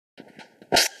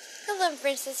Hello,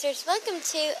 friends and sisters. Welcome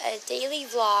to a daily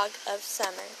vlog of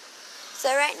summer.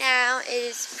 So right now it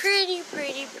is pretty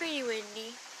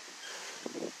windy.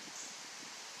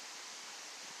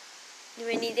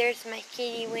 There's my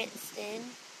kitty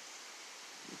Winston.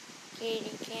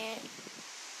 Kitty cat.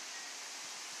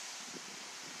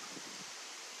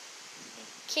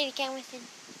 Kitty cat Winston.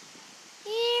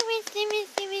 Yeah, Winston.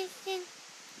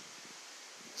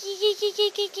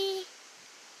 Kiki.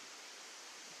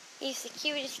 He's the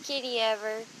cutest kitty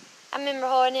ever. I remember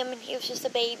holding him when he was just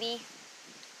a baby.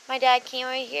 My dad came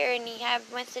over here and he had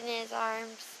Winston in his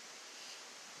arms.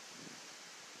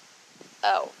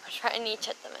 Oh, I need to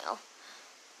check the mail.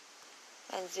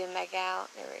 And zoom back out.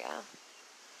 There we go.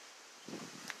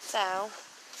 So,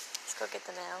 let's go get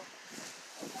the mail.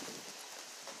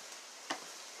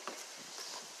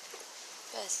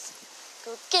 Let's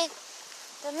go get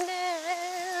the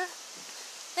mail.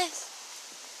 Let's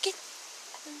get the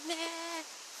mail.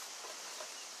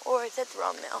 Or is that the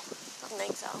wrong mail? I don't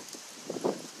think so.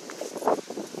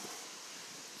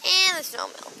 And there's no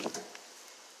mail.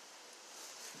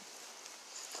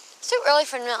 It's too early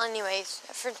for the mail anyways.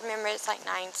 I first remember it's like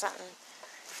 9 something.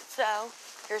 So,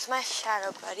 here's my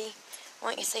shadow buddy. I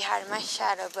want you to say hi to my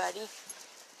shadow buddy.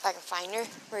 If I can find her.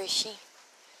 Where is she?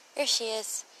 There she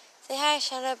is. Say hi,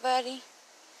 shadow buddy.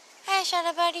 Hi,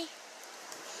 shadow buddy.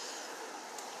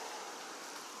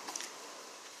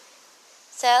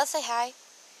 So, say hi.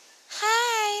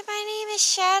 Hi, my name is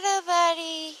Shadow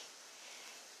Buddy.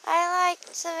 I like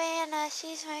Savannah.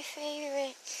 She's my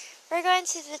favorite. We're going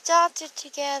to the doctor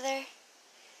together.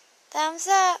 Thumbs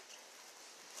up.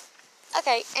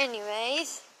 Okay,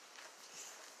 anyways.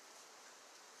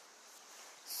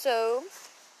 So,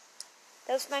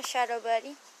 that was my Shadow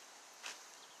Buddy.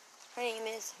 Her name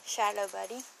is Shadow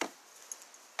Buddy.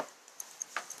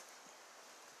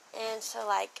 And so,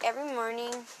 like, every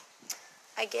morning,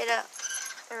 I get up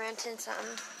around 10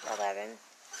 something, 11.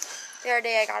 The other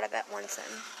day I got up at 1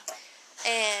 something.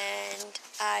 And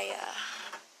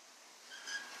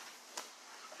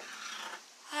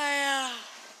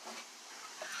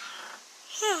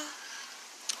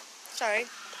sorry.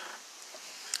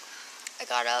 I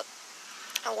got up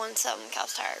at 1 something because I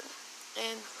was tired.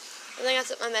 And I think I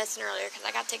took my medicine earlier because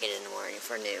I got to take it in the morning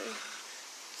for noon.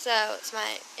 So it's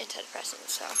my antidepressant,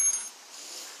 so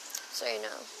you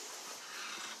know.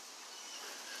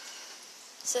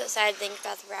 So excited to think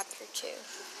about the Raptor too.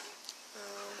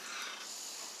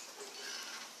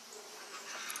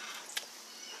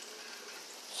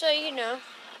 So you know.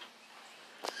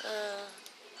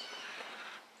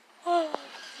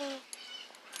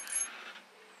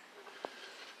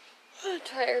 I'm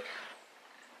tired.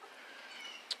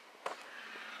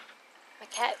 My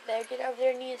cat better get over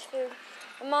there and eat his food.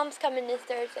 My mom's coming this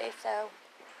Thursday, so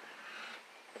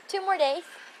 2 more days,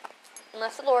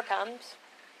 unless the Lord comes.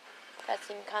 That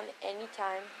can come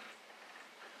anytime.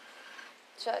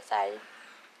 So excited.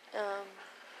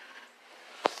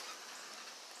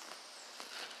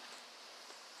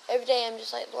 Every day I'm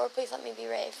just like, Lord, please let me be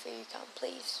ready for you to come,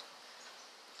 please.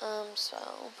 So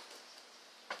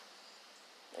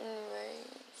anyways.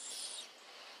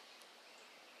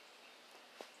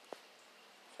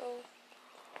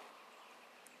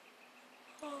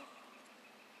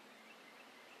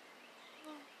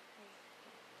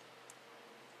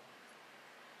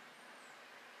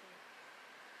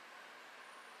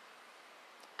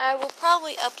 I will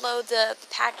probably upload the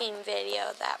packing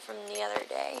video of that from the other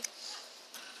day.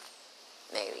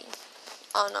 Maybe.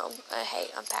 Oh no, I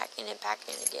hate unpacking and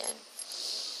packing again.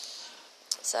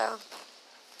 So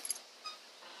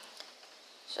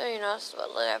you know, that's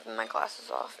what I have my glasses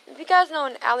off. If you guys know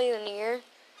an Ali Lanier,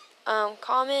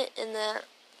 comment in the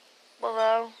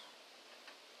below.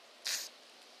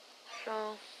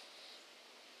 So,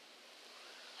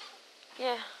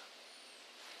 yeah.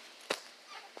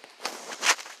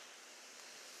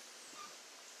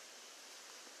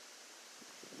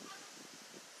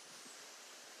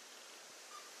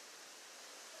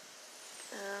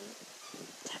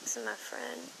 Texting my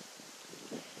friend.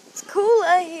 It's cool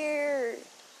out here.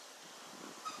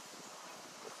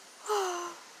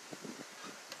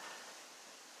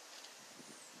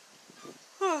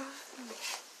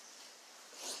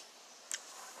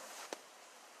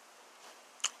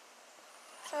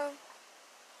 So, what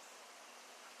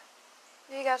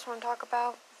do you guys want to talk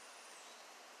about?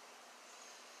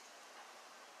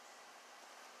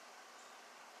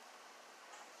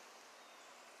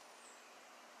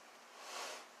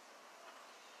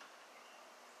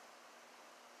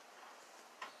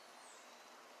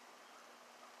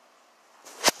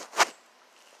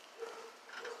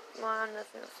 Well,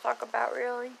 nothing to talk about,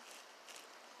 really.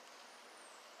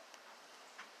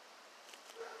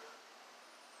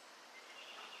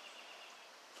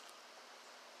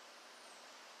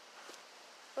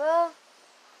 Well,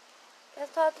 guess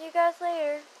talk to you guys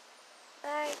later.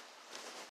 Bye.